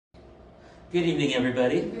Good evening,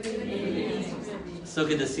 everybody. Good evening. So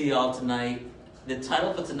good to see you all tonight. The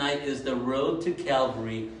title for tonight is The Road to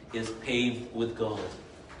Calvary is Paved with Gold.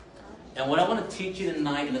 And what I want to teach you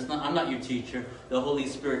tonight, and I'm not your teacher, the Holy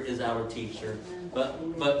Spirit is our teacher. But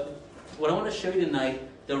what I want to show you tonight,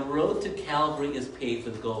 the road to Calvary is paved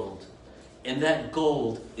with gold. And that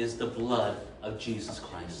gold is the blood of Jesus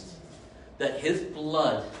Christ. That his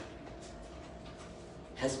blood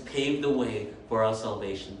has paved the way for our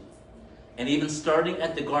salvation. And even starting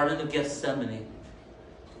at the Garden of Gethsemane,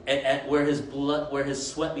 at where his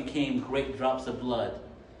sweat became great drops of blood,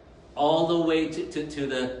 all the way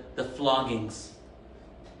to the floggings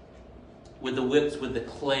with the whips with the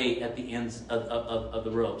clay at the ends of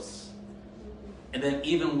the ropes. And then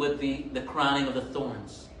even with the crowning of the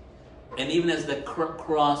thorns. And even as the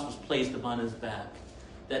cross was placed upon his back,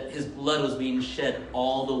 that his blood was being shed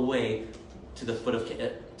all the way to the foot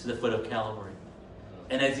of Calvary.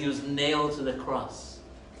 And as he was nailed to the cross,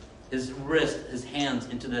 his wrist, his hands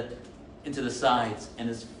into the sides, and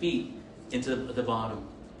his feet into the bottom.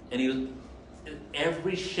 And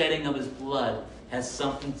every shedding of his blood has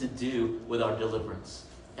something to do with our deliverance,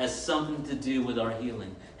 has something to do with our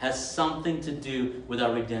healing, has something to do with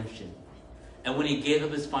our redemption. And when he gave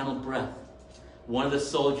up his final breath, one of the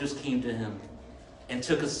soldiers came to him and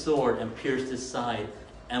took a sword and pierced his side,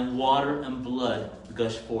 and water and blood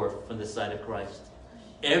gushed forth from the side of Christ.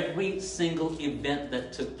 Every single event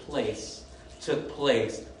that took place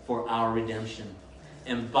for our redemption.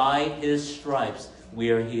 And by his stripes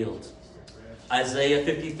we are healed. Isaiah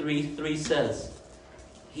 53:3 says,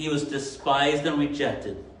 "He was despised and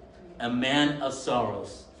rejected, a man of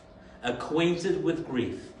sorrows, acquainted with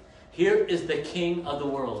grief." Here is the King of the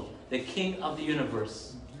world, the King of the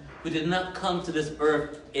universe, who did not come to this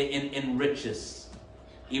earth in riches,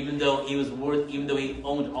 even though he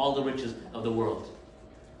owned all the riches of the world.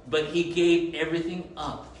 But he gave everything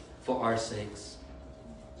up for our sakes.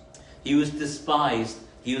 He was despised.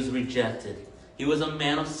 He was rejected. He was a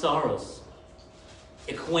man of sorrows,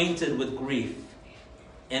 acquainted with grief.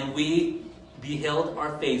 And we beheld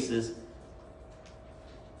our faces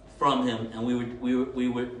from him, and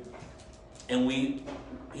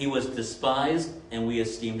he was despised, and we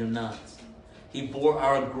esteemed him not. He bore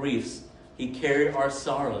our griefs. He carried our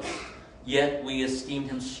sorrows. Yet we esteemed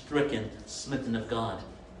him stricken, smitten of God.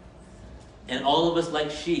 And all of us like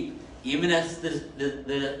sheep, even as the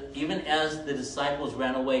disciples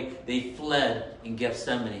ran away, they fled in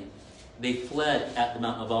Gethsemane. They fled at the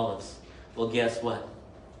Mount of Olives. Well, guess what?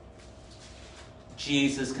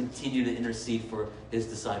 Jesus continued to intercede for his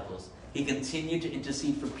disciples. He continued to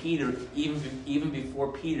intercede for Peter, even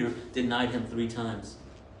before Peter denied him 3 times.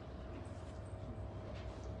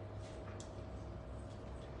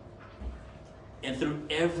 And through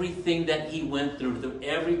everything that he went through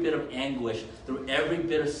every bit of anguish, through every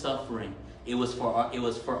bit of suffering, it was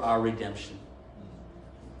for our redemption.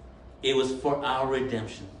 It was for our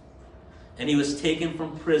redemption. And he was taken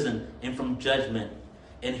from prison and from judgment.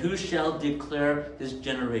 And who shall declare his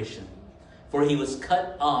generation? For he was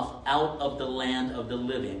cut off out of the land of the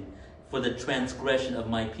living. For the transgression of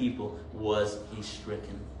my people was he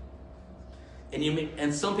stricken.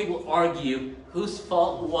 And some people argue, whose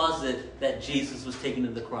fault was it that Jesus was taken to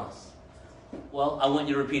the cross? Well, I want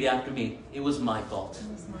you to repeat after me. It was my fault.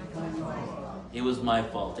 It was my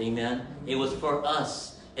fault. Amen? It was for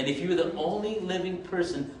us. And if you were the only living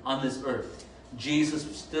person on this earth, Jesus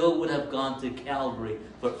still would have gone to Calvary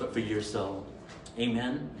for your soul.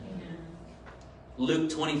 Amen? Amen. Luke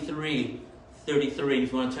 23:33.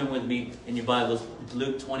 If you want to turn with me in your Bibles,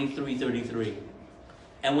 Luke 23:33.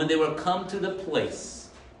 And when they were come to the place,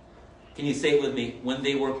 can you say it with me? When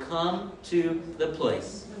they were come to the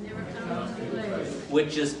place,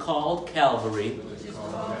 which is called Calvary,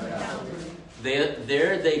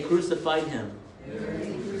 there they crucified him,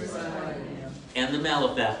 and the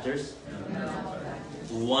malefactors,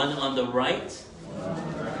 one on the right,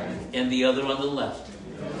 and the other on the left.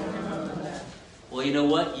 Well, you know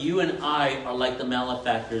what? You and I are like the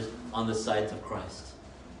malefactors on the sides of Christ.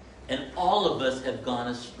 And all of us have gone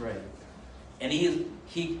astray. And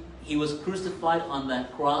he was crucified on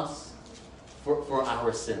that cross for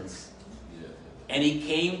our sins. And he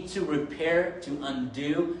came to repair, to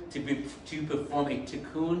undo, to perform a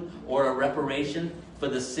tikkun or a reparation for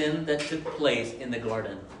the sin that took place in the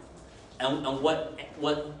garden. And what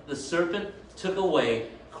the serpent took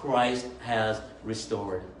away, Christ has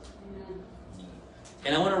restored.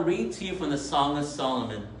 And I want to read to you from the Song of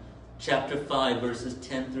Solomon, chapter 5, verses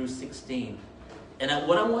 10 through 16. And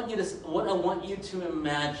what I want you to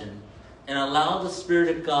imagine and allow the Spirit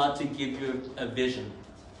of God to give you a vision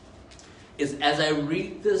is as I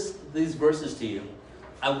read these verses to you,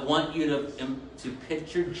 I want you to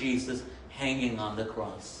picture Jesus hanging on the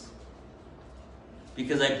cross.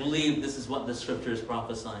 Because I believe this is what the scripture is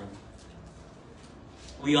prophesying.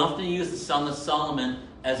 We often use the Song of Solomon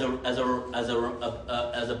as a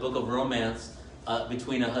book of romance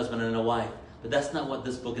between a husband and a wife. But that's not what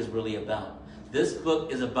this book is really about. This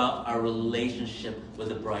book is about our relationship with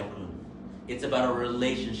the bridegroom. It's about our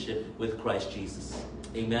relationship with Christ Jesus.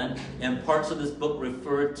 Amen? And parts of this book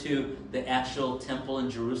refer to the actual temple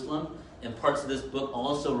in Jerusalem. And parts of this book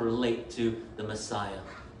also relate to the Messiah,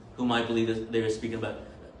 whom I believe they are speaking about.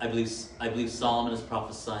 I believe Solomon is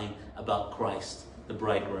prophesying about Christ, the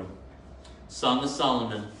bridegroom. Song of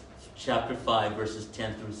Solomon, chapter 5, verses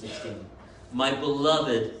 10 through 16. My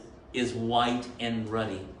beloved is white and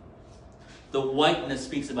ruddy. The whiteness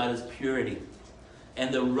speaks about his purity,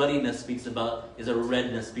 and the ruddiness is a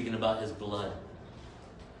redness speaking about his blood.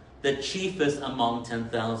 The chiefest among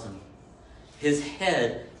 10,000. His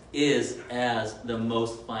head is as the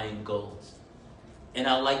most fine gold. And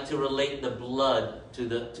I like to relate the blood to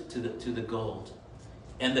the gold,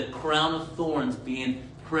 and the crown of thorns being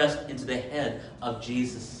pressed into the head of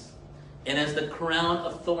Jesus. And as the crown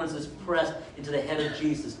of thorns is pressed into the head of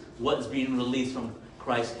Jesus, what is being released from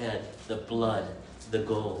Christ's head? The blood, the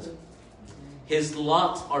gold. His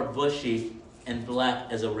locks are bushy and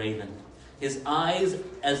black as a raven. His eyes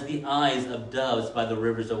as the eyes of doves by the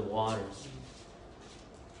rivers of waters,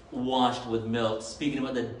 washed with milk, speaking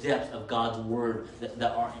about the depth of God's word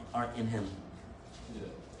that are in him. Yeah.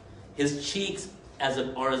 His cheeks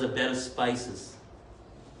are as a bed of spices,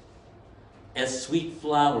 as sweet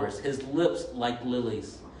flowers. His lips like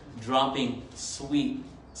lilies, dropping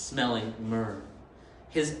sweet-smelling myrrh.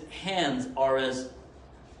 His hands are as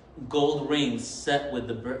gold rings set with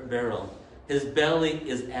the beryl. His belly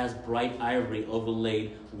is as bright ivory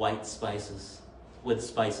overlaid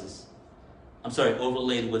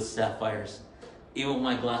overlaid with sapphires. Even with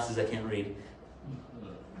my glasses, I can't read.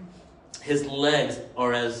 His legs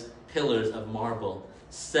are as pillars of marble,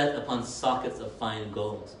 set upon sockets of fine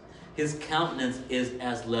gold. His countenance is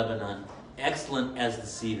as Lebanon, excellent as the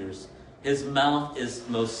cedars. His mouth is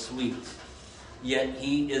most sweet, yet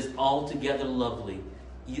he is altogether lovely.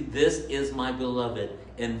 This is my beloved,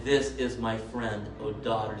 and this is my friend, O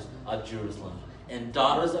daughters of Jerusalem. And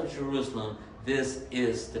daughters of Jerusalem, this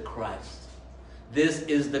is the Christ. This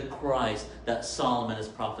is the Christ that Solomon is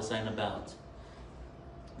prophesying about.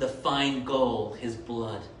 The fine gold, his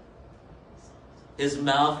blood. His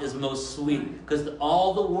mouth is most sweet, because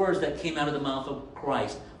all the words that came out of the mouth of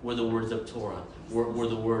Christ were the words of Torah, were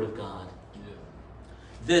the word of God. Yeah.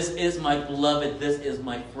 This is my beloved, this is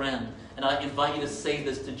my friend. And I invite you to say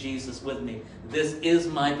this to Jesus with me. This is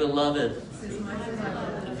my beloved.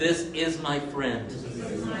 This is my friend.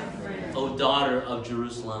 O daughter of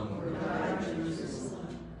Jerusalem.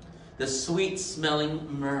 The sweet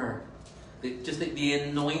smelling myrrh. The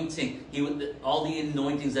anointing. All the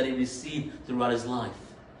anointings that he received throughout his life.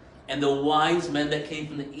 And the wise men that came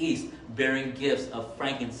from the east bearing gifts of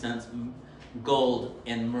frankincense, gold,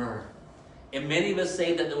 and myrrh. And many of us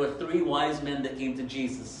say that there were 3 wise men that came to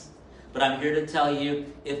Jesus. But I'm here to tell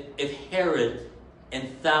you, if Herod and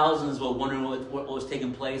thousands were wondering what was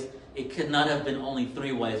taking place, it could not have been only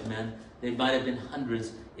 3 wise men. There might have been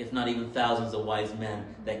hundreds, if not even thousands of wise men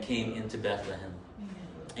that came into Bethlehem.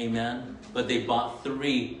 Amen? But they bought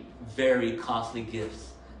 3 very costly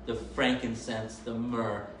gifts. The frankincense, the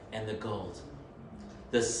myrrh, and the gold.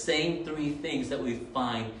 The same 3 things that we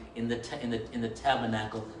find in the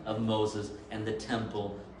tabernacle of Moses and the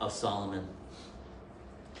temple of Solomon.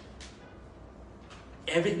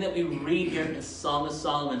 Everything that we read here in Song of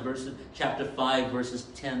Solomon, chapter 5, verses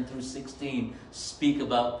 10 through 16, speak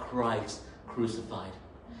about Christ crucified.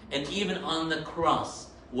 And even on the cross,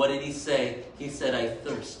 what did he say? He said, I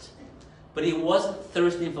thirst. But he wasn't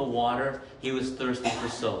thirsting for water, he was thirsting for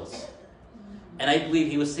souls. And I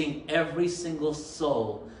believe he was seeing every single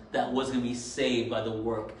soul that was going to be saved by the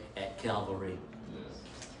work at Calvary. Yes.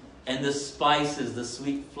 And the spices, the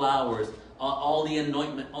sweet flowers, all the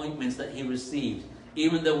ointments that he received.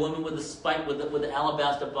 Even the woman with the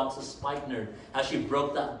alabaster box of spikenard, how she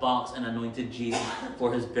broke that box and anointed Jesus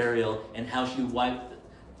for his burial, and how she wiped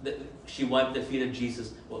the feet of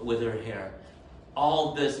Jesus with her hair.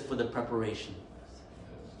 All this for the preparation.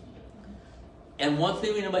 And one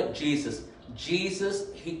thing we know about Jesus,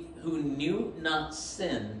 who knew not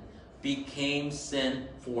sin, became sin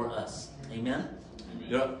for us. Amen?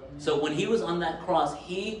 Amen. So when he was on that cross,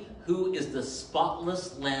 he who is the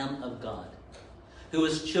spotless Lamb of God, who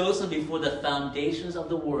was chosen before the foundations of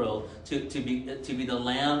the world to be the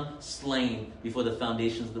Lamb slain before the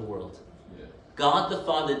foundations of the world. God the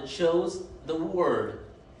Father chose the Word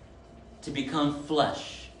to become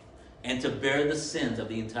flesh and to bear the sins of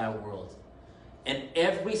the entire world. And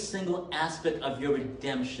every single aspect of your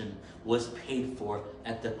redemption was paid for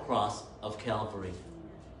at the cross of Calvary.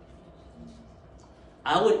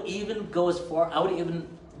 I would even go as far, I would even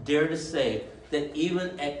dare to say that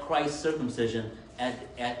even at Christ's circumcision, at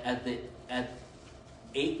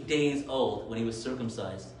 8 days old, when he was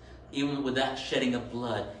circumcised, even with that shedding of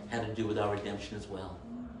blood, had to do with our redemption as well.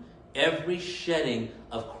 Every shedding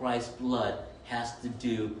of Christ's blood has to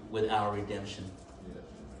do with our redemption.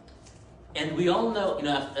 And we all know,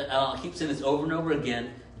 I'll keep saying this over and over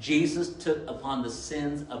again, Jesus took upon the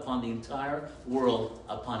sins upon the entire world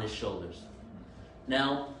upon his shoulders.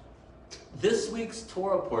 Now, this week's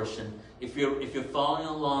Torah portion, if you're following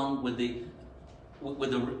along with the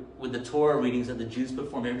Torah readings that the Jews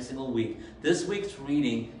perform every single week, this week's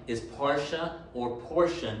reading is Parsha or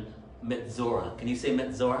portion Metzora. Can you say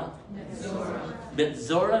Metzora? Metzora.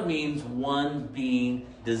 Metzora means one being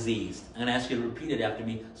diseased. I'm going to ask you to repeat it after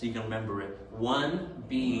me so you can remember it. One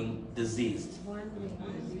being diseased.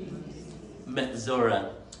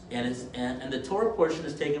 Metzora. And the Torah portion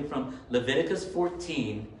is taken from Leviticus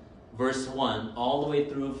 14, verse 1, all the way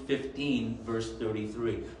through 15, verse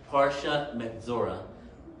 33. Parsha Metzora,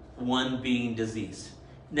 one being diseased.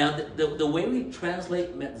 Now, the way we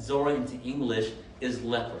translate Metzora into English is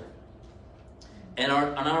leper. And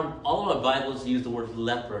all of our Bibles use the word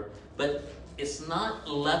leper, but it's not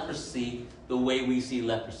leprosy the way we see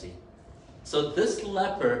leprosy. So this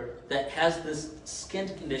leper that has this skin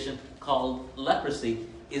condition called leprosy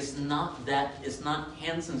is not that. It's not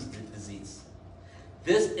Hansen's disease.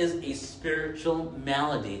 This is a spiritual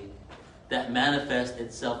malady that manifests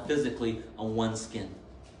itself physically on one's skin.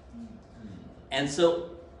 And so,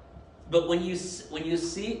 but when you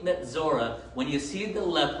see Metzora, when you see the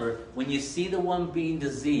leper, when you see the one being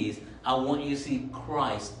diseased, I want you to see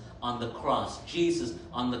Christ on the cross, Jesus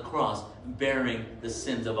on the cross, bearing the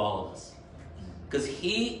sins of all of us. Because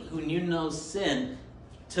he who knew no sin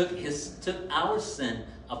took our sin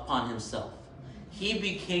upon himself. He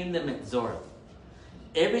became the Metzora.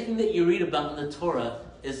 Everything that you read about in the Torah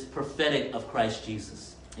is prophetic of Christ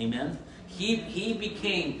Jesus. Amen? He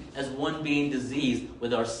became as one being diseased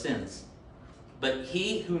with our sins. But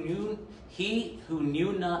he who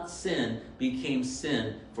knew not sin became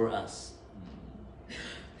sin for us.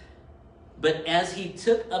 But as he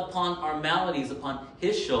took upon our maladies upon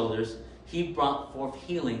his shoulders, he brought forth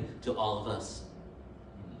healing to all of us.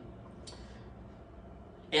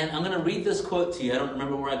 And I'm going to read this quote to you. I don't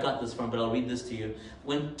remember where I got this from, but I'll read this to you.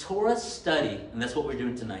 When Torah study, and that's what we're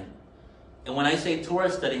doing tonight, and when I say Torah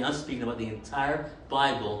study, I'm speaking about the entire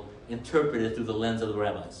Bible interpreted through the lens of the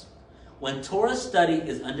rabbis. When Torah study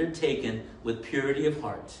is undertaken with purity of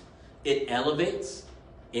heart, it elevates,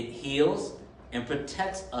 it heals, and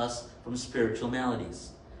protects us from spiritual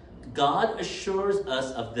maladies. God assures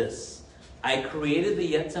us of this. I created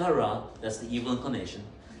the Yetzer Hara, that's the evil inclination,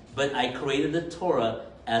 but I created the Torah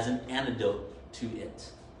as an antidote to it.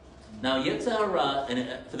 Now, Yetzer Hara, and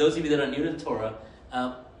for those of you that are new to Torah,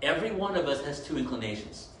 every one of us has two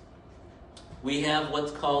inclinations. We have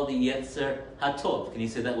what's called the Yetzer HaTov. Can you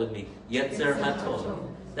say that with me? Yetzer HaTov.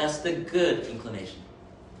 That's the good inclination.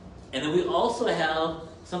 And then we also have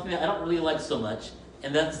something that I don't really like so much,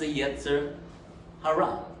 and that's the Yetzer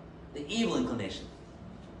Hara, the evil inclination.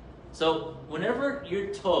 So whenever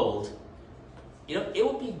you're told, it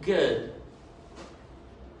would be good,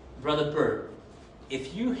 Brother Bert,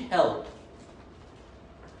 if you help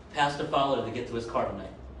Pastor Fowler to get to his car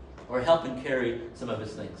tonight, or help him carry some of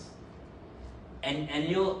his things. And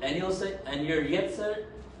you'll say, and your Yetzer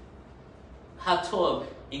HaTov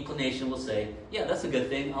inclination will say, yeah, that's a good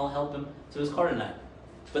thing, I'll help him to his car tonight.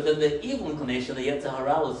 But then the evil inclination, the Yetzer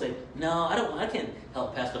Hara, will say, no, I can't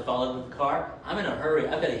help Pastor Fowler with the car. I'm in a hurry.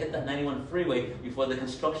 I've got to hit that 91 freeway before the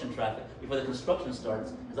construction starts,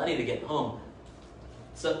 because I need to get home.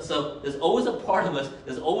 So there's always a part of us,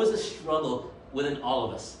 there's always a struggle within all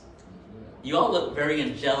of us. You all look very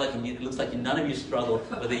angelic, and it looks like none of you struggle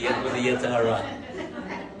with the Yetzer Hara.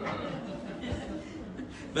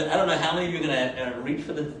 But I don't know how many of you are going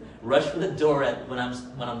to rush for the door when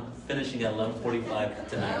I'm finishing at 11:45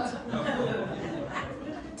 tonight.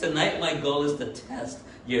 Tonight, my goal is to test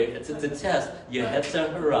your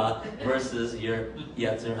Yetzer Hara versus your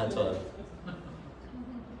Yetzer HaTov.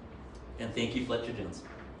 And thank you, Fletcher Jones.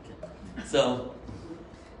 Okay. So,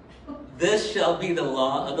 this shall be the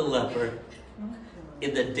law of the leper.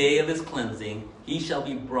 In the day of his cleansing, he shall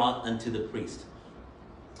be brought unto the priest.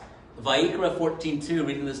 Vayikra 14:2,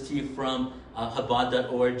 reading this to you from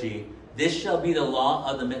Chabad.org. This shall be the law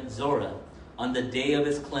of the Metzora. on the day of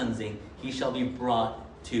his cleansing, he shall be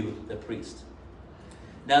brought to the priest.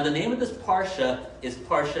 Now the name of this Parsha is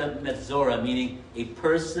Parsha Metzora, meaning a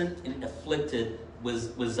person afflicted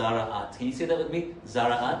with Zara'at. Can you say that with me?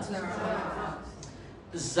 Zara'at?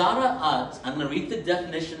 Zara'at, I'm going to read the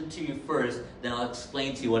definition to you first, then I'll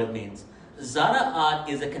explain to you what it means. Zara'at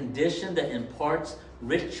is a condition that imparts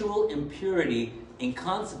ritual impurity and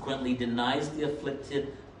consequently denies the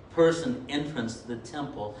afflicted person entrance to the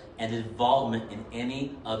temple and involvement in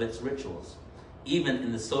any of its rituals, even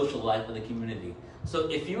in the social life of the community. So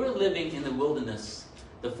if you were living in the wilderness,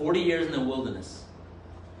 the 40 years in the wilderness,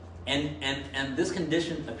 and this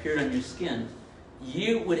condition appeared on your skin,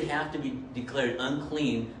 you would have to be declared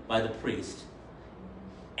unclean by the priest.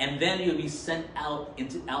 And then you would be sent out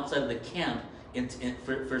outside of the camp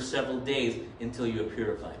for several days until you are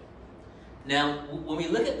purified. Now, when we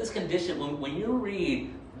look at this condition, when you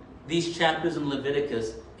read these chapters in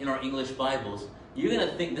Leviticus in our English Bibles, you're going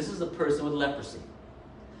to think this is a person with leprosy.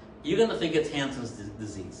 You're going to think it's Hansen's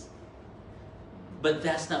disease. But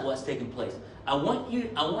that's not what's taking place. I want you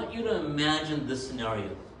to imagine this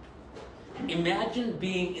scenario. Imagine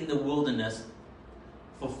being in the wilderness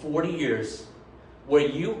for 40 years where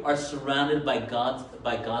you are surrounded by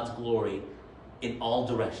God's glory in all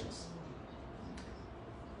directions.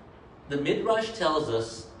 The Midrash tells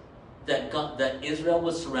us that Israel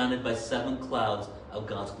was surrounded by 7 clouds of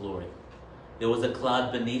God's glory. There was a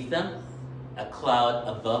cloud beneath them, a cloud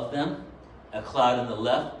above them, a cloud on the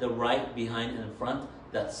left, the right, behind, and in front.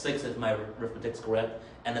 That's 6 if my arithmetic is correct.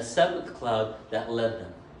 And a 7th cloud that led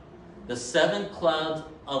them. The 7 clouds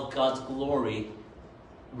of God's glory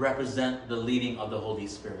represent the leading of the Holy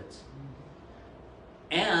Spirit.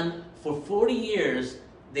 And for 40 years,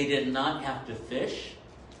 they did not have to fish.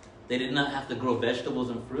 They did not have to grow vegetables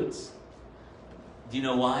and fruits. Do you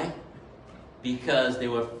know why? Because they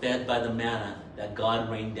were fed by the manna that God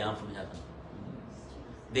rained down from heaven.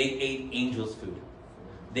 They ate angels' food.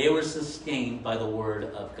 They were sustained by the word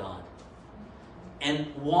of God.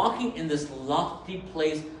 And walking in this lofty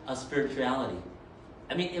place of spirituality.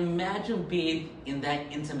 I mean, imagine being in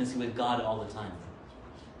that intimacy with God all the time.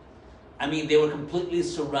 I mean, they were completely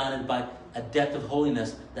surrounded by a depth of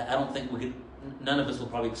holiness that I don't think none of us will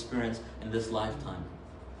probably experience in this lifetime.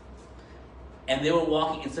 And they were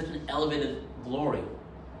walking in such an elevated glory.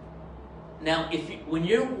 Now, when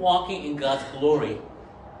you're walking in God's glory,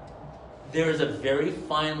 there is a very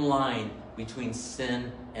fine line between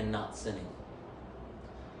sin and not sinning.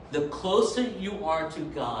 The closer you are to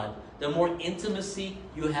God, the more intimacy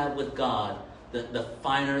you have with God, the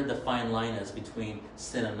finer the fine line is between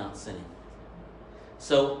sin and not sinning.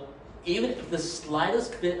 So, even if the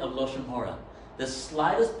slightest bit of Lashon Hara, the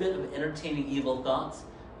slightest bit of entertaining evil thoughts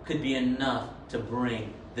could be enough to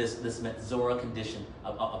bring this Metzora condition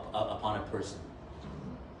upon a person.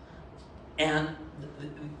 And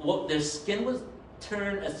their skin was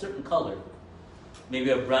turned a certain color, maybe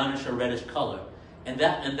a brownish or reddish color. And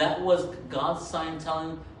that was God's sign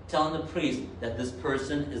telling the priest that this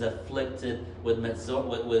person is afflicted with is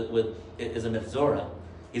a Metzora.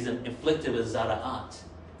 He's afflicted with Zara'at,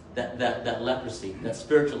 that leprosy, that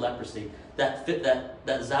spiritual leprosy. That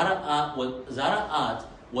Zara'at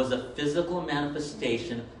was a physical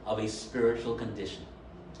manifestation of a spiritual condition.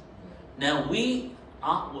 Now we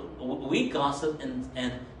gossip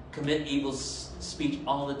and commit evil speech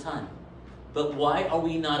all the time. But why are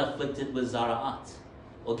we not afflicted with Zara'at?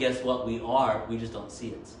 Well, guess what? We are. We just don't see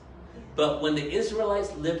it. But when the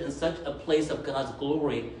Israelites lived in such a place of God's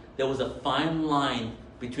glory, there was a fine line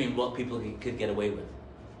between what people could get away with.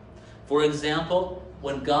 For example,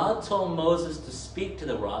 when God told Moses to speak to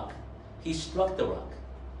the rock, he struck the rock.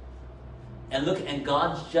 And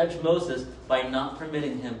God judged Moses by not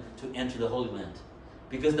permitting him to enter the Holy Land.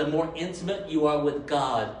 Because the more intimate you are with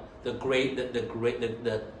God, there's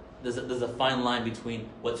a fine line between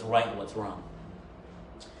what's right and what's wrong.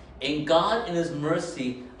 And God, in His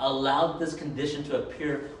mercy, allowed this condition to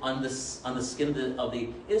appear on the skin of the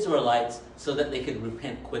Israelites so that they could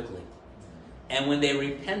repent quickly. And when they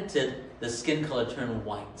repented, the skin color turned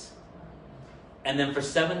white. And then for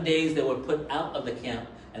 7 days they were put out of the camp,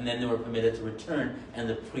 and then they were permitted to return, and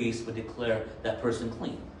the priest would declare that person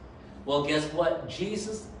clean. Well, guess what?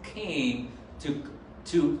 Jesus came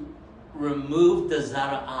to remove the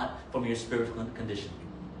Zara'at from your spiritual condition.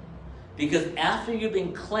 Because after you've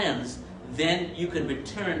been cleansed, then you can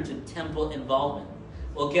return to temple involvement.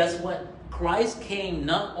 Well, guess what? Christ came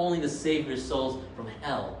not only to save your souls from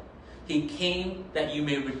hell, He came that you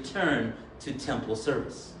may return to temple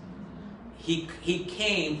service. He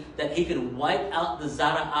came that He could wipe out the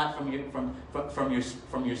Zara'at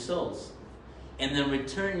from your souls. and then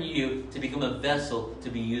return you to become a vessel to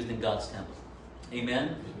be used in God's temple.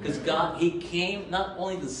 Amen? Because God, He came not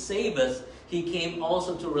only to save us, He came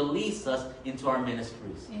also to release us into our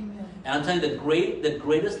ministries. Amen. And I'm telling you, the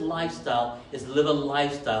greatest lifestyle is to live a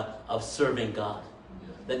lifestyle of serving God.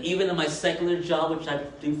 That even in my secular job, which I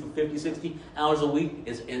do for 50, 60 hours a week,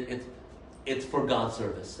 it's for God's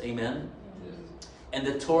service. Amen? And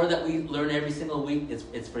the Torah that we learn every single week,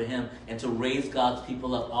 it's for Him. And to raise God's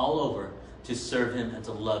people up all over to serve Him and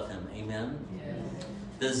to love Him. Amen? Yes.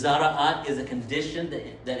 The zara'at is a condition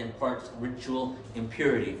that imparts ritual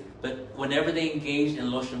impurity. But whenever they engage in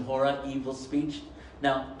Loshem Hora, evil speech.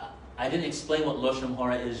 Now, I didn't explain what Loshem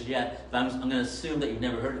Hora is yet, but I'm going to assume that you've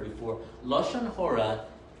never heard it before. Loshem Hora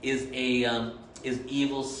is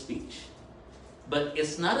evil speech. But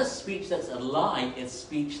it's not a speech that's a lie, it's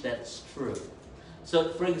speech that's true. So,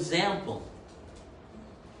 for example,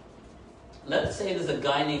 let's say there's a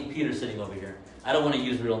guy named Peter sitting over here. I don't want to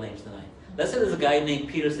use real names tonight. Let's say there's a guy named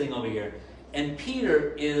Peter sitting over here. And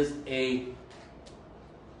Peter is a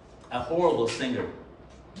horrible singer.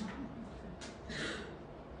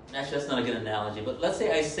 Actually, that's not a good analogy. But let's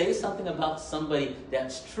say I say something about somebody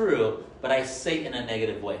that's true, but I say it in a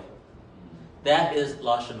negative way. That is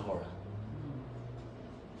Lashon Hora.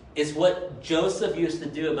 It's what Joseph used to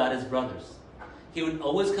do about his brothers. He would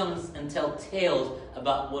always come and tell tales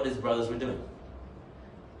about what his brothers were doing.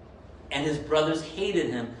 And his brothers hated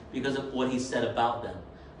him because of what he said about them.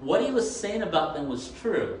 What he was saying about them was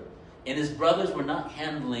true. And his brothers were not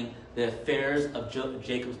handling the affairs of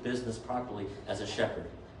Jacob's business properly as a shepherd.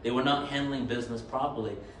 They were not handling business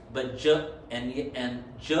properly. But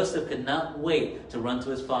Joseph could not wait to run to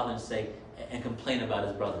his father and say and complain about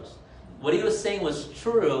his brothers. What he was saying was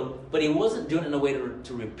true, but he wasn't doing it in a way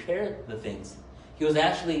to repair the things. He was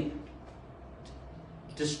actually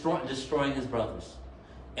destroying his brothers.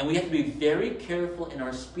 And we have to be very careful in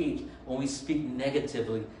our speech when we speak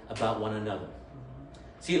negatively about one another.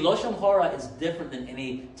 See, Loshem Hora is different than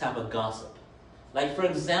any type of gossip. Like, for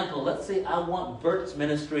example, let's say I want Bert's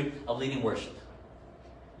ministry of leading worship.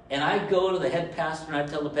 And I go to the head pastor and I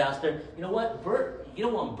tell the pastor, you know what, Bert, you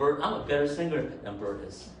don't want Bert. I'm a better singer than Bert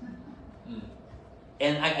is.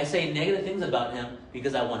 And I say negative things about him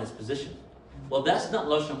because I want his position. Well, that's not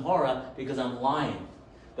Loshem Hora because I'm lying.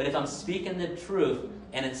 But if I'm speaking the truth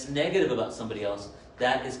and it's negative about somebody else,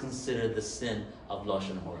 that is considered the sin of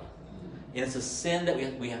Loshem Hora. And it's a sin that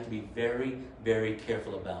we have to be very, very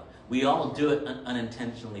careful about. We all do it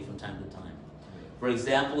unintentionally from time to time. For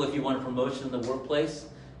example, if you want a promotion in the workplace,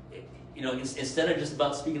 you know, instead of just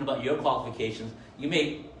about speaking about your qualifications, you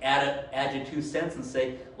may add your 2 cents and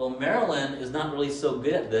say, well, Marilyn is not really so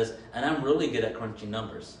good at this, and I'm really good at crunching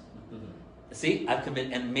numbers. See, I've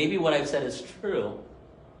committed, and maybe what I've said is true,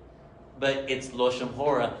 but it's Loshem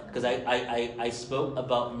Hora, because I spoke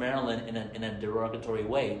about Marilyn in a derogatory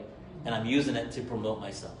way, and I'm using it to promote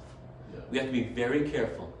myself. We have to be very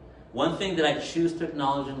careful. One thing that I choose to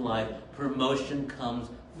acknowledge in life, promotion comes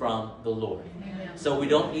from the Lord. Amen. So we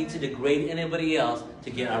don't need to degrade anybody else to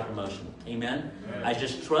get our promotion. Amen? Amen. I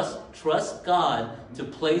just trust God to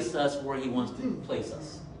place us where He wants to place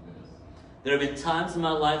us. There have been times in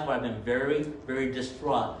my life where I've been very, very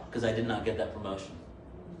distraught because I did not get that promotion.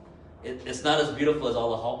 It's not as beautiful as all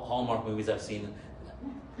the Hallmark movies I've seen.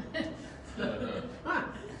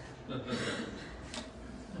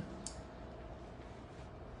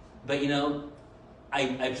 But you know,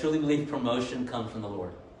 I truly believe promotion comes from the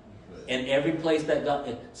Lord. And every place that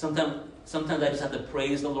God, sometimes I just have to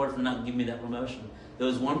praise the Lord for not giving me that promotion. There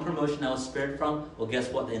was one promotion I was spared from. Well, guess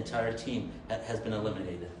what? The entire team has been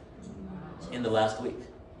eliminated in the last week.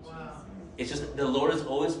 Wow. It's just the Lord has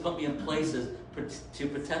always put me in places to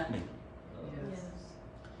protect me.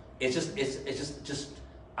 Yes. It's just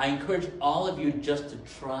I encourage all of you just to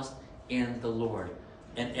trust in the Lord.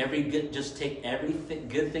 And just take everything,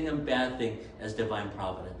 good thing and bad thing, as divine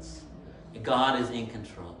providence. God is in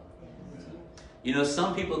control. You know,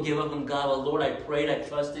 some people give up on God. Well, Lord, I prayed, I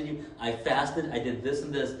trusted you, I fasted, I did this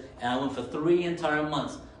and this, and I went for 3 entire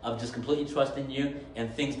months of just completely trusting you,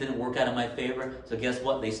 and things didn't work out in my favor. So guess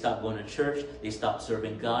what? They stopped going to church, they stopped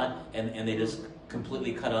serving God, and they just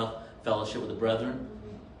completely cut off fellowship with the brethren.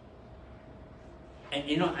 And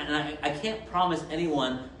you know, and I can't promise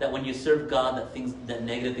anyone that when you serve God that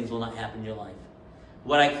negative things will not happen in your life.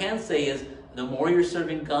 What I can say is, the more you're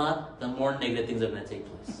serving God, the more negative things are going to take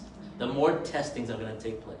place. The more testings are going to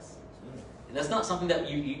take place. And that's not something that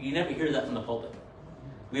you never hear that from the pulpit.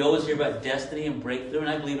 We always hear about destiny and breakthrough, and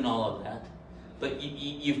I believe in all of that. But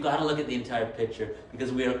you've got to look at the entire picture,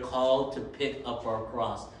 because we are called to pick up our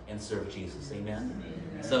cross and serve Jesus. Amen?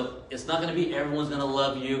 Amen. So it's not going to be everyone's going to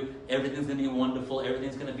love you, everything's going to be wonderful,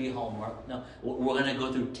 everything's going to be Hallmark. No, we're going to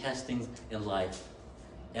go through testings in life.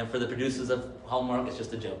 And for the producers of Hallmark, it's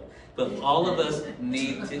just a joke. But all of us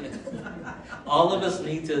need to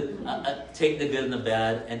take the good and the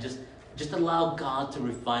bad, and just allow God to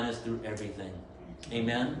refine us through everything.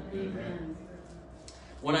 Amen? Amen.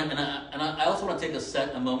 I also want to take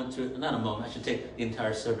a moment to, not a moment, I should take the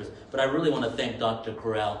entire service, but I really want to thank Dr.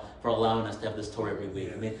 Corral for allowing us to have this tour every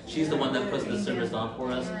week. I mean, she's the one that puts the service on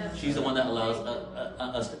for us. She's the one that allows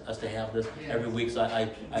us to have this every week. So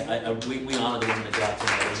we honor the woman of God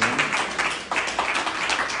tonight. Amen?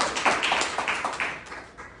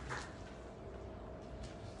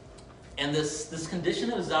 And this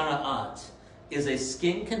condition of Zara'at is a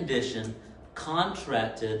skin condition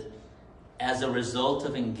contracted as a result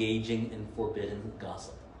of engaging in forbidden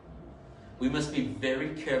gossip. We must be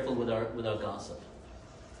very careful with our gossip.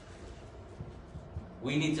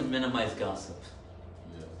 We need to minimize gossip.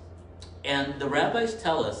 Yes. And the rabbis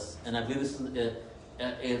tell us, and I believe this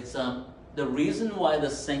is, the reason why the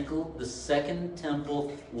second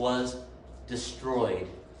temple was destroyed,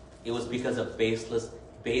 it was because of baseless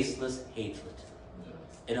hatred, yes.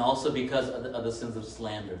 And also because of the sins of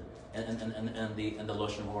slander and the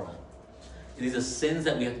Lashon Hora. These are sins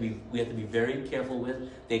that we have to be very careful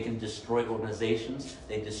with. They can destroy organizations.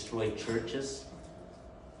 They destroy churches.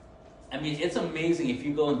 I mean, it's amazing if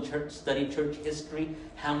you go and study church history,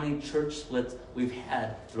 how many church splits we've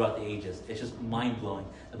had throughout the ages. It's just mind-blowing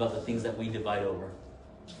about the things that we divide over.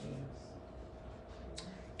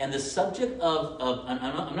 And the subject of I'm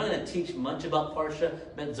not going to teach much about Parsha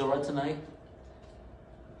Metzora tonight.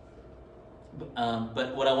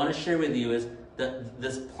 But what I want to share with you is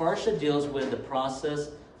this Parsha deals with the process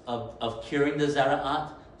of curing the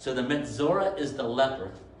Zara'at. So the Metzora is the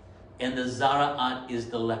leper, and the Zara'at is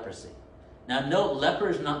the leprosy. Now note, leper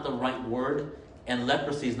is not the right word, and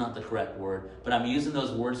leprosy is not the correct word. But I'm using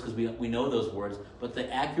those words because we know those words. But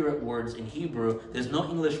the accurate words in Hebrew, there's no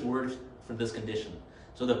English word for this condition.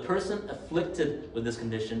 So the person afflicted with this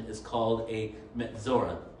condition is called a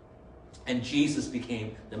Metzora. And Jesus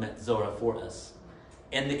became the Metzora for us.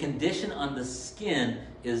 And the condition on the skin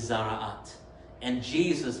is Zara'at. And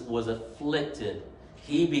Jesus was afflicted.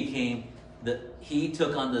 He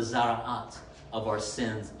took on the Zara'at of our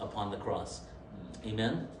sins upon the cross.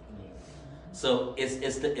 Amen? So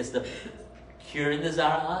it's the curing the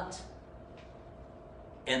Zara'at.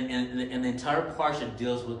 And the entire Parsha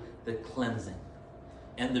deals with the cleansing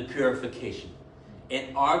and the purification.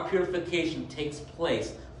 And our purification takes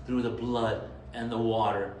place through the blood and the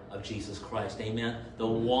water of Jesus Christ. Amen? The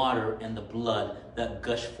water and the blood that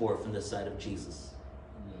gush forth from the side of Jesus.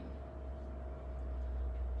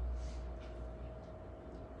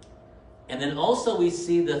 And then also we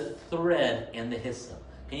see the thread and the hyssop.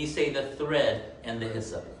 Can you say the thread and the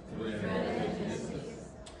hyssop?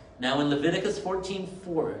 Now in Leviticus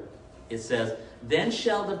 14:4, it says, "Then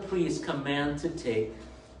shall the priest command to take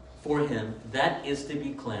for him that is to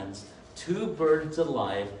be cleansed 2 birds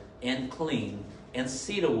alive and clean, and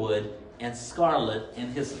cedar wood, and scarlet,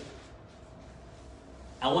 and hyssop."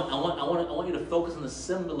 I want you to focus on the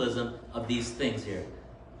symbolism of these things here.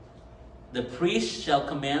 The priest shall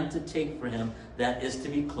command to take for him that is to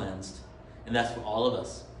be cleansed, and that's for all of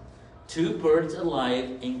us, 2 birds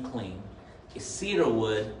alive and clean, a cedar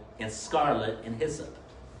wood, and scarlet, and hyssop.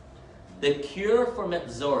 The cure for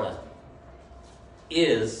Metzora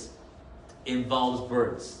involves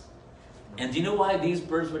birds. And do you know why these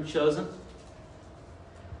birds were chosen?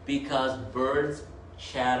 Because birds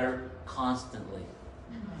chatter constantly.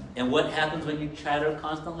 And what happens when you chatter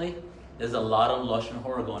constantly? There's a lot of Lashon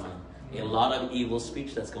Hora going on. A lot of evil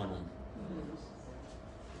speech that's going on.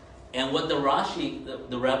 And what the Rashi,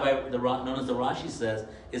 the rabbi known as the Rashi says,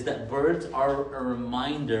 is that birds are a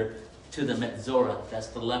reminder to the Metzora, that's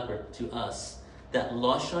the leper, to us, that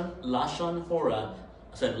Lashon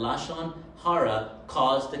Hara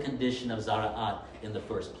caused the condition of Zara'at in the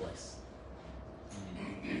first place.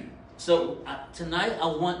 So tonight I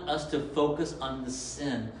want us to focus on the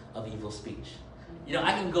sin of evil speech. You know,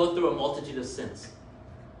 I can go through a multitude of sins.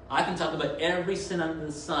 I can talk about every sin under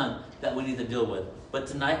the sun that we need to deal with. But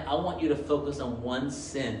tonight I want you to focus on one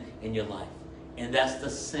sin in your life. And that's the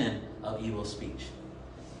sin of evil speech.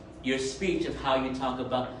 Your speech of how you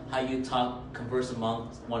converse among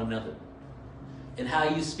one another. And how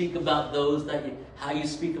you speak about how you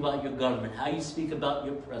speak about your government, how you speak about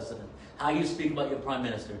your president, how you speak about your prime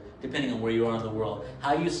minister, depending on where you are in the world,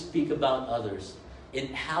 how you speak about others.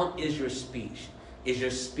 And how is your speech? Is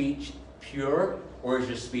your speech pure, or is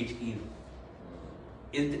your speech evil?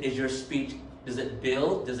 Is your speech, does it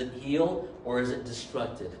build, does it heal, or is it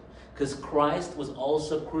destructive? Because Christ was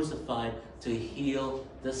also crucified to heal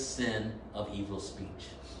the sin of evil speech.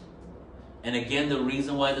 And again, the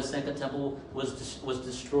reason why the Second Temple was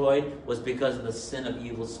destroyed was because of the sin of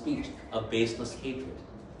evil speech, of baseless hatred.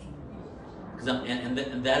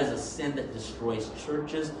 And that is a sin that destroys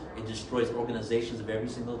churches. It destroys organizations of every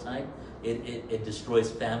single type. It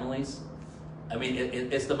destroys families. I mean,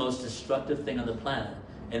 it's the most destructive thing on the planet.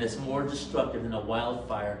 And it's more destructive than a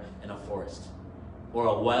wildfire in a forest. Or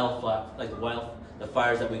a wildfire, like the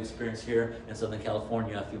fires that we experienced here in Southern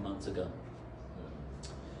California a few months ago.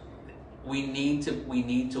 We need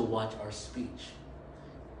to watch our speech.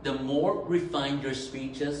 The more refined your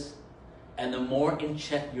speech is, and the more in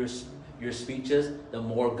check your speech is, the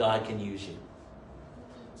more God can use you.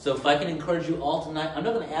 So if I can encourage you all tonight, I'm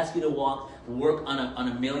not going to ask you to work on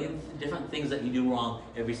a million different things that you do wrong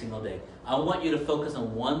every single day. I want you to focus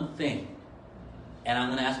on one thing. And I'm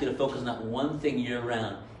going to ask you to focus on that one thing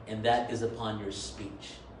year-round, and that is upon your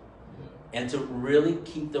speech. And to really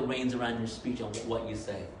keep the reins around your speech on what you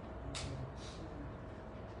say.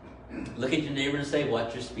 Look at your neighbor and say,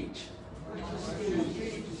 watch your speech.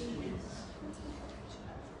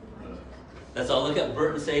 That's all. Look at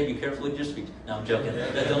Bert and say, be careful with your speech. No, I'm joking.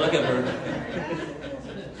 Don't look at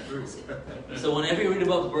Bert. So whenever you read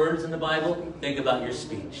about birds in the Bible, think about your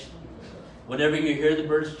speech. Whenever you hear the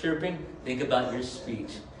birds chirping, think about your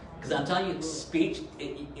speech. Because I'm telling you, speech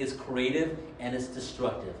is creative and it's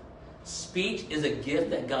destructive. Speech is a gift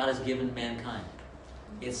that God has given mankind.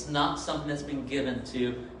 It's not something that's been given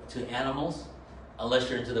to animals, unless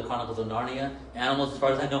you're into the Chronicles of Narnia. Animals, as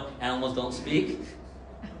far as I know, animals don't speak.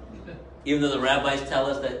 Even though the rabbis tell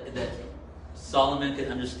us that Solomon could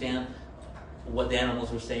understand what the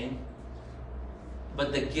animals were saying.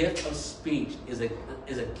 But the gift of speech is a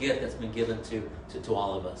gift that's been given to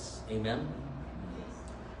all of us. Amen?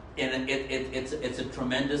 And it's a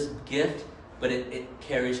tremendous gift, but it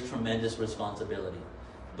carries tremendous responsibility.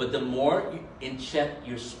 But the more you in check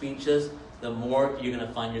your speeches, the more you're going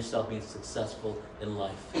to find yourself being successful in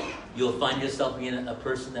life. You'll find yourself being a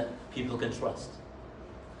person that people can trust.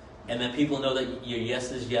 And then people know that your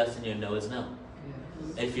yes is yes and your no is no.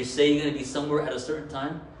 And if you say you're going to be somewhere at a certain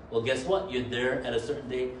time, well, guess what? You're there at a certain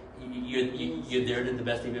day. You're there to the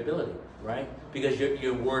best of your ability, right? Because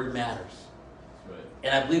your word matters. Right.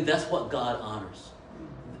 And I believe that's what God honors.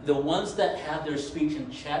 The ones that have their speech in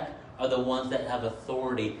check are the ones that have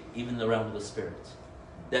authority even in the realm of the Spirit.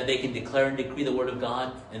 That they can declare and decree the Word of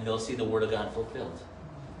God, and they'll see the Word of God fulfilled.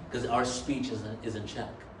 Because our speech is in check.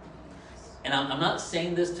 And I'm not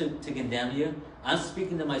saying this to condemn you. I'm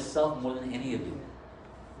speaking to myself more than any of you.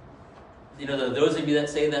 You know, those of you that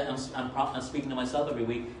say that I'm speaking to myself every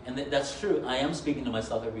week, and that's true. I am speaking to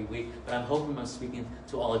myself every week, but I'm hoping I'm speaking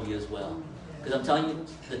to all of you as well. Because I'm telling you,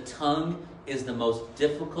 the tongue is the most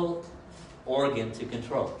difficult organ to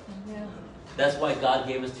control. Yeah. That's why God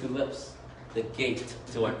gave us two lips, the gate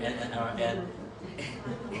to our and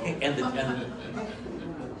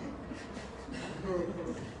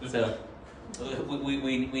so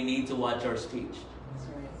we need to watch our speech.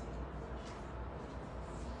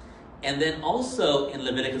 And then also in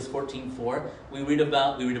Leviticus 14:4, we read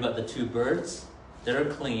about the two birds that are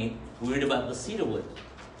clean. We read about the cedar wood.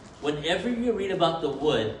 Whenever you read about the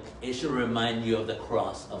wood, it should remind you of the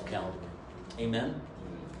cross of Calvary. Amen?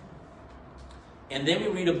 And then we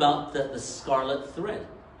read about the scarlet thread.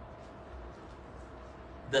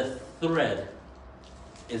 The thread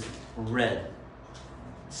is red,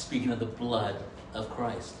 speaking of the blood of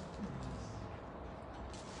Christ.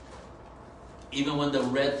 Even when the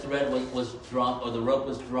red thread was dropped, or the rope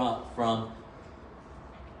was dropped from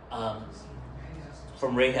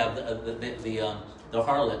Rahab, the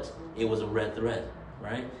harlot, it was a red thread,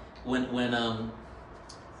 right?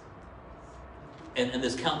 And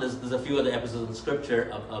there's a few other episodes in Scripture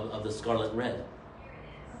of the scarlet red.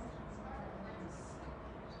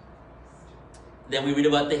 Then we read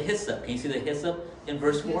about the hyssop. Can you see the hyssop in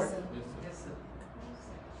verse 4?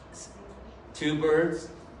 Two birds.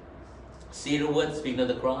 Cedar wood, speaking of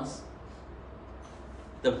the cross.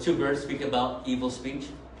 The two birds speak about evil speech.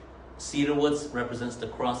 Cedar wood represents the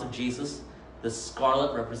cross of Jesus. The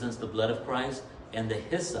scarlet represents the blood of Christ. And the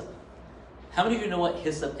hyssop. How many of you know what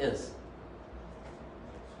hyssop is?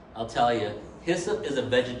 I'll tell you. Hyssop is a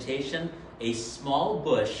vegetation, a small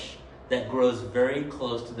bush that grows very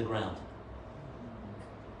close to the ground.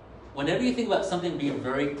 Whenever you think about something being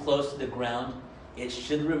very close to the ground, it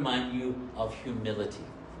should remind you of humility.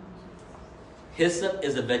 Hyssop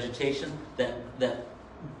is a vegetation that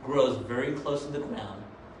grows very close to the ground.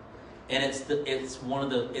 And it's one of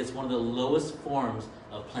the lowest forms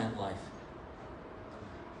of plant life.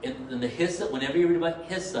 In the hyssop, whenever you read about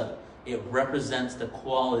hyssop, it represents the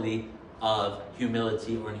quality of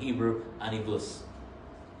humility, or in Hebrew, anivus.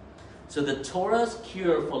 So the Torah's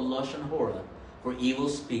cure for lashon hora, for evil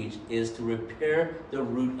speech, is to repair the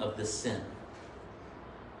root of the sin.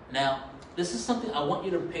 Now, this is something I want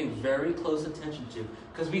you to pay very close attention to,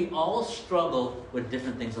 because we all struggle with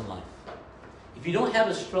different things in life. If you don't have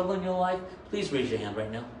a struggle in your life, please raise your hand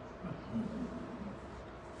right now.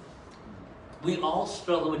 We all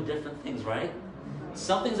struggle with different things, right?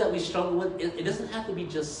 Some things that we struggle with, it doesn't have to be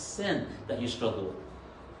just sin that you struggle with.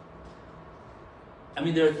 I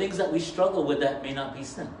mean, there are things that we struggle with that may not be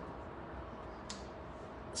sin.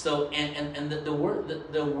 So, and the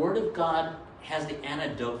word of God has the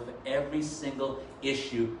antidote for every single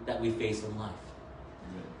issue that we face in life.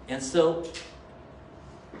 And so,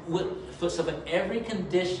 for every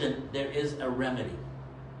condition, there is a remedy.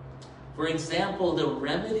 For example, the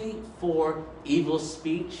remedy for evil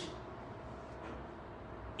speech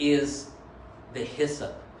is the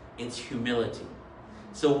hyssop. It's humility.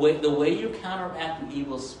 So the way you counteract the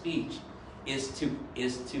evil speech is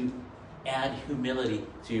to add humility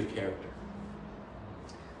to your character.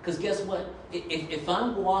 Because guess what? If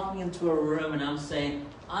I'm walking into a room and I'm saying,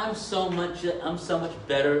 I'm so much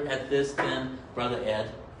better at this than Brother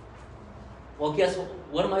Ed. Well, guess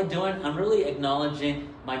what am I doing? I'm really acknowledging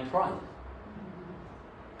my pride.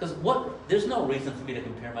 Because there's no reason for me to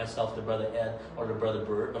compare myself to Brother Ed or to Brother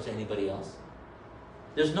Bert or to anybody else.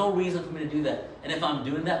 There's no reason for me to do that. And if I'm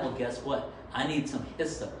doing that, well, guess what? I need some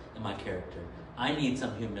hyssop in my character. I need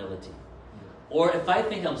some humility. Or if I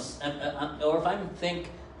think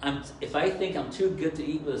I'm too good to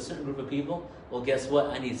eat with a certain group of people, well, guess what?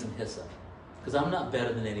 I need some hyssop, because I'm not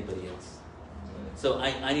better than anybody else. So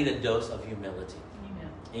I need a dose of humility.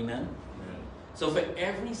 Amen. So for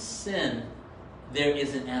every sin, there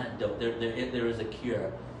is an antidote. There is a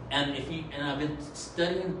cure. And I've been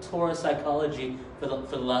studying Torah psychology for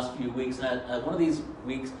the last few weeks. And one of these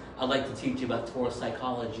weeks, I'd like to teach you about Torah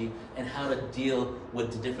psychology and how to deal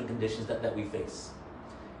with the different conditions that we face.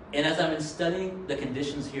 And as I've been studying the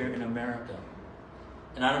conditions here in America,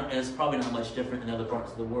 and it's probably not much different in other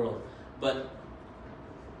parts of the world, but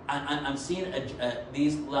I'm seeing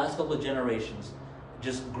these last couple of generations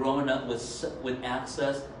just growing up with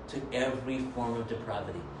access to every form of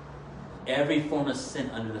depravity, every form of sin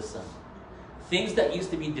under the sun. Things that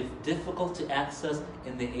used to be difficult to access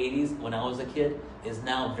in the 80s when I was a kid is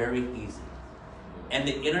now very easy. And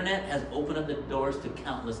the internet has opened up the doors to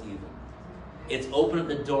countless evil. It's opened up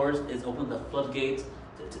the doors, it's opened up the floodgates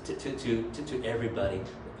to everybody,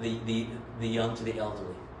 the young to the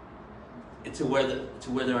elderly, to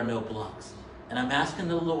where there are no blocks. And I'm asking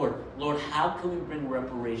the Lord, how can we bring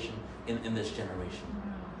reparation in this generation?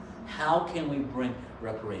 How can we bring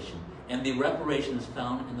reparation? And the reparation is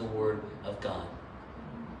found in the Word of God.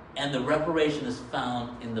 And the reparation is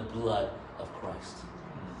found in the blood of Christ.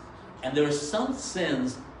 And there are some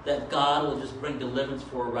sins that God will just bring deliverance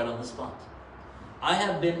for right on the spot. I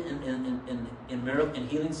have been in miracle and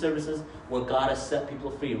healing services where God has set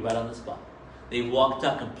people free right on the spot. They walked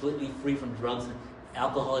out completely free from drugs and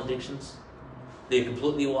alcohol addictions. They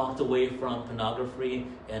completely walked away from pornography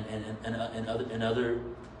and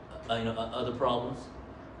other problems.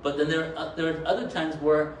 But then there are other times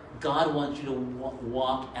where God wants you to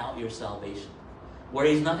walk out your salvation, where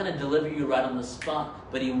He's not going to deliver you right on the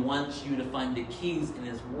spot, but He wants you to find the keys in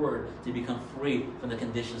His Word to become free from the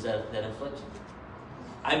conditions that afflict you.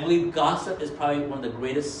 I believe gossip is probably one of the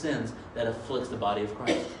greatest sins that afflicts the body of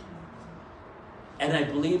Christ. And I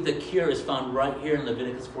believe the cure is found right here in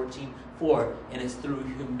Leviticus 14:4, and it's through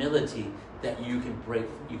humility that you can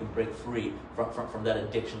break free from that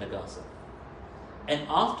addiction to gossip. And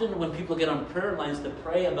often when people get on prayer lines to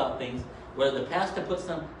pray about things, where the pastor puts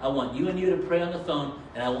them, I want you to pray on the phone,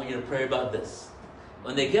 and I want you to pray about this.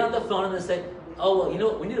 When they get on the phone and they say, oh, well, you know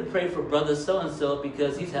what, we need to pray for brother so-and-so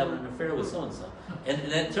because he's having an affair with so-and-so. And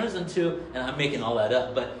it turns into, and I'm making all that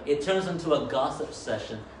up, but it turns into a gossip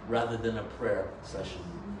session rather than a prayer session.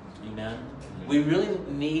 Amen? We really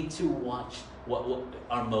need to watch what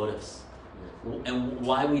our motives and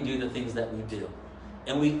why we do the things that we do.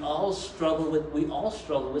 And we all struggle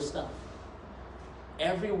with stuff.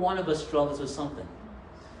 Every one of us struggles with something.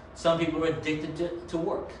 Some people are addicted to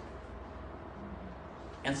work.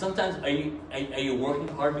 And sometimes are you working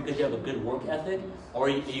hard because you have a good work ethic, or are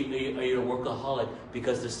you a workaholic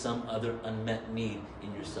because there's some other unmet need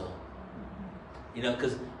in your soul? You know,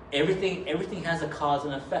 because everything has a cause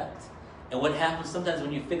and effect. And what happens sometimes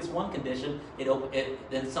when you fix one condition,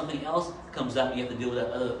 then something else comes up and you have to deal with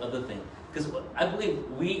that other thing. Because I believe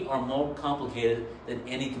we are more complicated than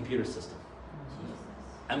any computer system.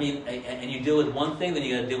 I mean, and you deal with one thing, then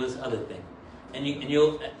you got to deal with this other thing.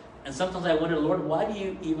 And sometimes I wonder, Lord, why do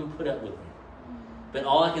you even put up with me? But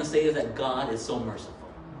all I can say is that God is so merciful.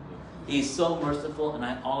 He's so merciful,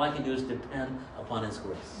 and all I can do is depend upon His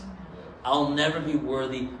grace. I'll never be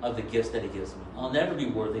worthy of the gifts that He gives me. I'll never be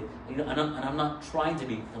worthy. And I'm not trying to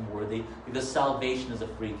become worthy, because salvation is a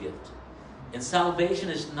free gift. And salvation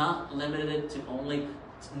is not limited to only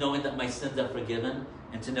knowing that my sins are forgiven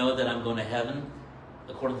and to know that I'm going to heaven,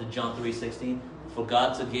 according to John 3:16. For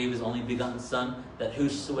God so gave His only begotten Son, that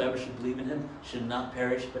whosoever should believe in Him should not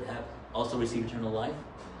perish, but have also receive eternal life.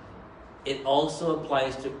 It also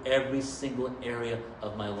applies to every single area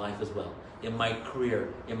of my life as well. In my career,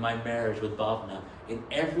 in my marriage with Bob now, in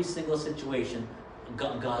every single situation,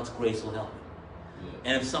 God's grace will help me.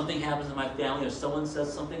 And if something happens in my family, or someone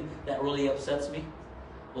says something that really upsets me,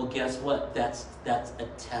 well, guess what? That's a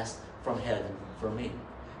test from heaven for me.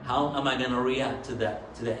 How am I going to react to that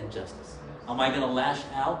injustice? Am I going to lash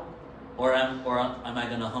out, or am I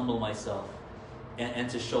going to humble myself and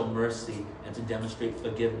to show mercy and to demonstrate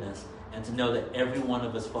forgiveness and to know that every one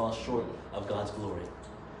of us falls short of God's glory?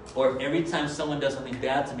 Or if every time someone does something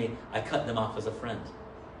bad to me, I cut them off as a friend.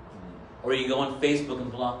 Or you go on Facebook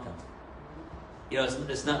and block them. You know,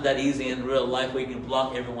 it's not that easy in real life where you can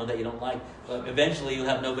block everyone that you don't like. But eventually you'll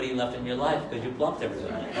have nobody left in your life because you blocked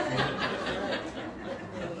everybody.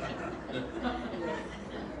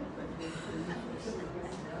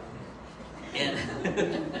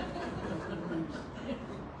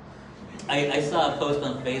 And I saw a post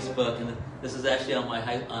on Facebook, and this is actually on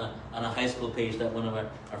on a high school page that one of our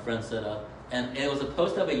friends set up, and it was a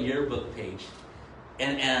post of a yearbook page,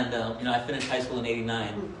 and you know, I finished high school in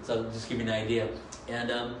 '89, so just give you an idea, and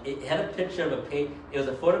it had a picture of a page. It was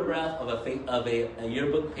a photograph of a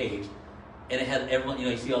yearbook page, and it had everyone. You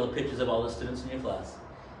know, you see all the pictures of all the students in your class.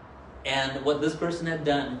 And what this person had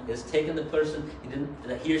done is taken the person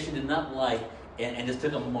that he or she did not like, and just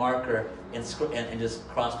took a marker and just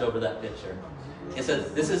crossed over that picture. It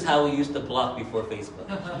said, "This is how we used to block before Facebook."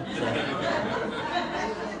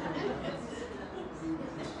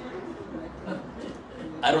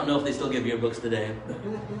 I don't know if they still give yearbooks today.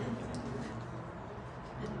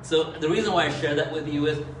 So the reason why I share that with you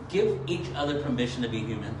is give each other permission to be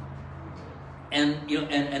human. And you know,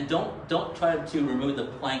 and don't try to remove the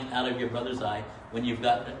plank out of your brother's eye when you've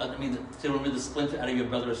got. To remove the splinter out of your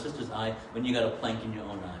brother or sister's eye when you got a plank in your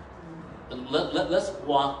own eye. Let's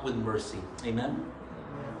walk with mercy. Amen.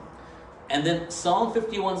 And then Psalm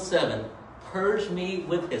 51:7, purge me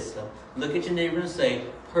with hyssop. Look at your neighbor and say,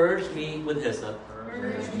 purge me with hyssop.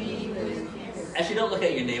 Purge me with hyssop. Actually, don't look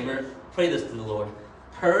at your neighbor. Pray this to the Lord.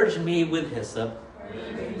 Purge me with hyssop,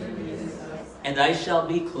 and I shall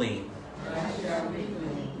be clean.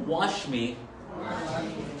 Wash me,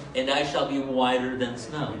 and I shall be whiter than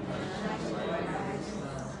snow.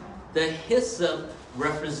 The hyssop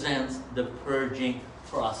represents the purging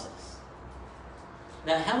process.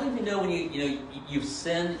 Now, how many of you know when you've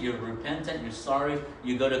sinned, you're repentant, you're sorry,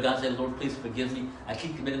 you go to God and say, "Lord, please forgive me. I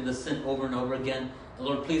keep committing this sin over and over again.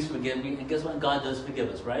 Lord, please forgive me." And guess what? God does forgive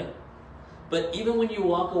us, right? But even when you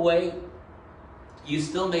walk away, you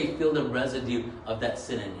still may feel the residue of that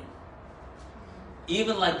sin in you.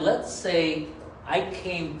 Even like, let's say I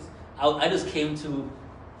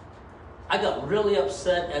got really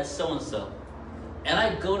upset at so-and-so. And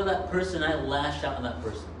I go to that person and I lash out on that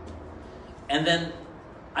person. And then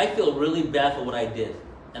I feel really bad for what I did.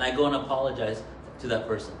 And I go and apologize to that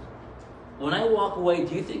person. When I walk away,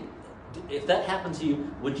 do you think, if that happened to you,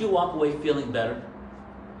 would you walk away feeling better?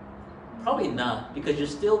 Probably not, because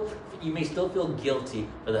you may still feel guilty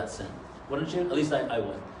for that sin. Wouldn't you? At least I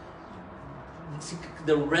would. See,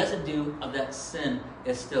 the residue of that sin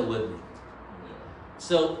is still with me.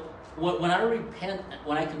 So when I repent,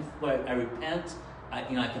 I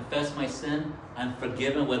confess my sin. I'm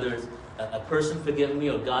forgiven, whether it's a person forgiving me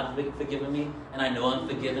or God forgiving me, and I know I'm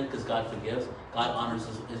forgiven because God forgives. God honors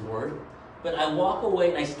His word. But I walk away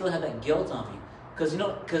and I still have that guilt on me, because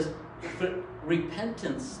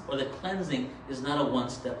repentance or the cleansing is not a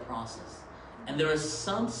one-step process. And there are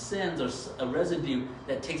some sins or a residue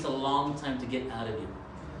that takes a long time to get out of you.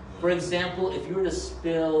 For example, if you were to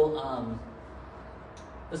spill,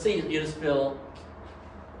 let's say you were to spill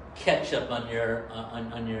ketchup on your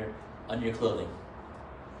clothing.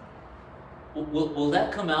 Will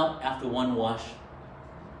that come out after one wash?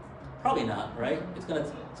 Probably not, right? It's gonna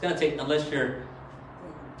take, unless you're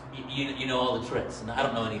you know all the tricks, and I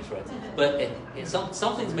don't know any tricks. But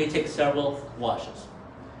some things may take several washes.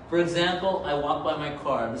 For example, I walk by my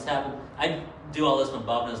car, and this happened. I do all this when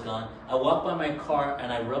Bob is gone. I walk by my car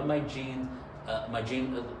and I rub my jeans, my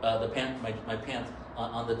pants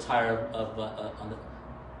on the tire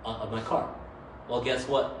of my car. Well, guess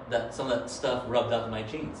what? Some of that stuff rubbed off my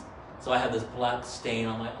jeans, so I have this black stain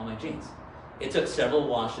on my jeans. It took several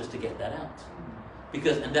washes to get that out,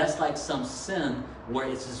 and that's like some sin where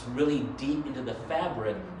it's just really deep into the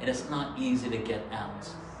fabric and it's not easy to get out.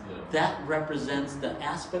 That represents the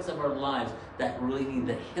aspects of our lives that really need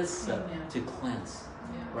the hyssop to cleanse,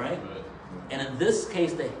 right? And in this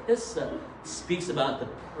case, the hyssop speaks about the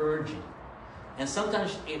purging. And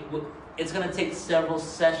sometimes it's going to take several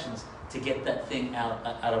sessions to get that thing out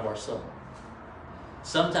of our soul.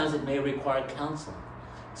 Sometimes it may require counseling.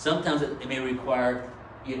 Sometimes it may require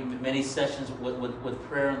many sessions with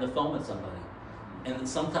prayer on the phone with somebody. And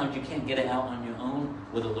sometimes you can't get it out on your own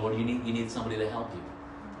with the Lord. You need somebody to help you.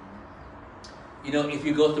 If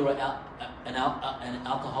you go through an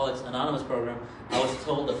Alcoholics Anonymous program, I was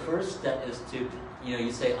told the first step is to,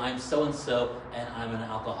 you say, I'm so-and-so and I'm an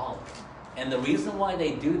alcoholic. And the reason why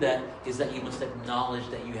they do that is that you must acknowledge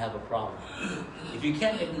that you have a problem. If you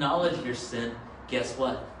can't acknowledge your sin, guess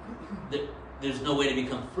what? There's no way to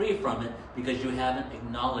become free from it because you haven't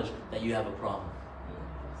acknowledged that you have a problem.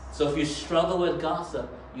 So if you struggle with gossip,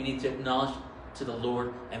 you need to acknowledge to the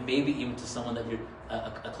Lord, and maybe even to someone that you're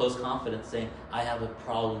a close confidant, saying, I have a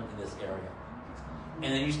problem in this area.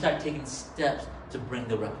 And then you start taking steps to bring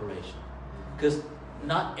the reparation. Because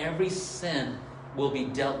not every sin will be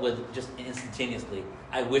dealt with just instantaneously.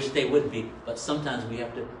 I wish they would be, but sometimes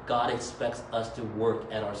God expects us to work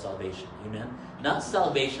at our salvation. Amen? Not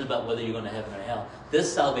salvation about whether you're going to heaven or hell.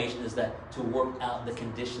 This salvation is that to work out the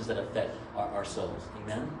conditions that affect our souls.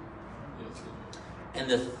 Amen? And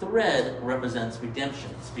the thread represents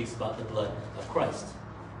redemption. It speaks about the blood of Christ.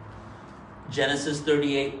 Genesis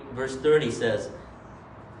 38 verse 30 says,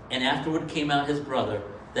 and afterward came out his brother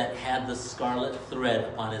that had the scarlet thread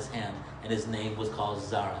upon his hand, and his name was called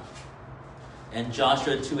Zara. And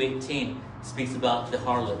Joshua 2:18 speaks about the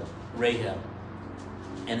harlot, Rahab.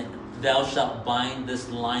 And thou shalt bind this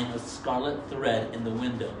line of scarlet thread in the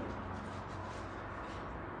window.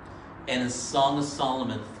 And in Song of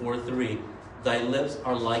Solomon 4:3, thy lips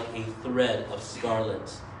are like a thread of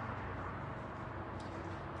scarlet.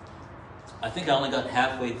 I think I only got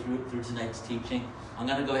halfway through tonight's teaching. I'm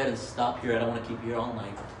going to go ahead and stop here. I don't want to keep you here all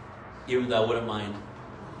night, even though I wouldn't mind.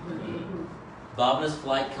 Bob and his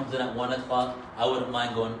flight comes in at 1 o'clock. I wouldn't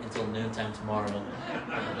mind going until noontime tomorrow.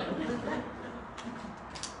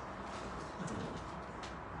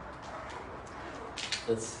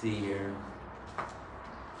 Let's see here.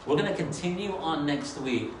 We're going to continue on next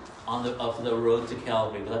week on the road to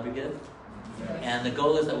Calvary. Will that be good? And the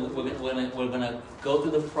goal is that we're going to go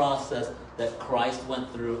through the process that Christ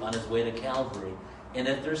went through on his way to Calvary. And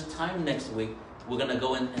if there's time next week, we're going to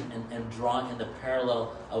go in and draw in the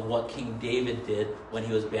parallel of what King David did when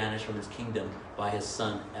he was banished from his kingdom by his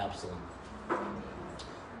son Absalom.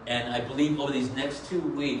 And I believe over these next 2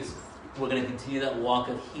 weeks, we're going to continue that walk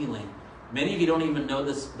of healing. Many of you don't even know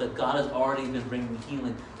this, but God has already been bringing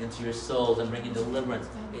healing into your souls and bringing deliverance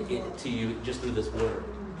to you just through this word.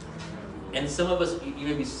 And some of us, you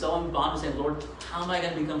may be so in bondage saying, Lord, how am I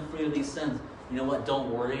going to become free of these sins? You know what? Don't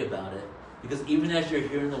worry about it. Because even as you're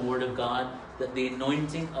hearing the word of God, that the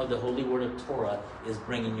anointing of the holy word of Torah is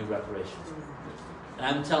bringing you reparation. And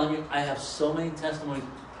I'm telling you, I have so many testimonies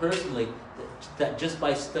personally that just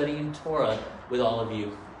by studying Torah with all of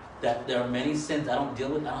you, that there are many sins I don't deal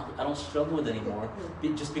with, I don't struggle with anymore,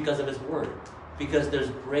 just because of his word. Because there's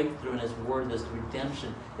breakthrough in his word, there's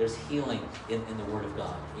redemption, there's healing in the word of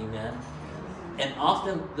God. Amen? And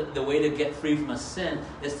often the way to get free from a sin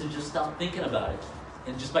is to just stop thinking about it.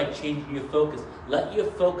 And just by changing your focus, let your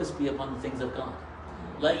focus be upon the things of God.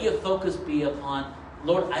 Let your focus be upon,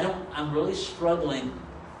 Lord, I'm really struggling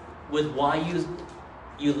with why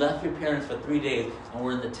you left your parents for 3 days and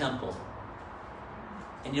we're in the temple.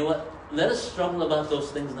 And you know what? Let us struggle about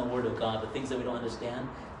those things in the Word of God, the things that we don't understand.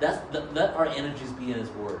 Let our energies be in His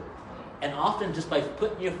Word. And often just by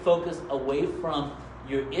putting your focus away from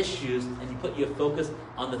your issues and you put your focus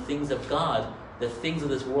on the things of God, the things of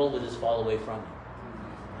this world will just fall away from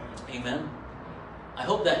you. Amen? I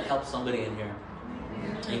hope that helps somebody in here.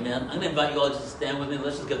 Amen. I'm going to invite you all just to stand with me.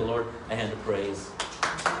 Let's just give the Lord a hand of praise.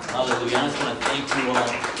 Hallelujah. I just want to thank you all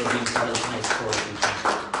for being part of tonight's story.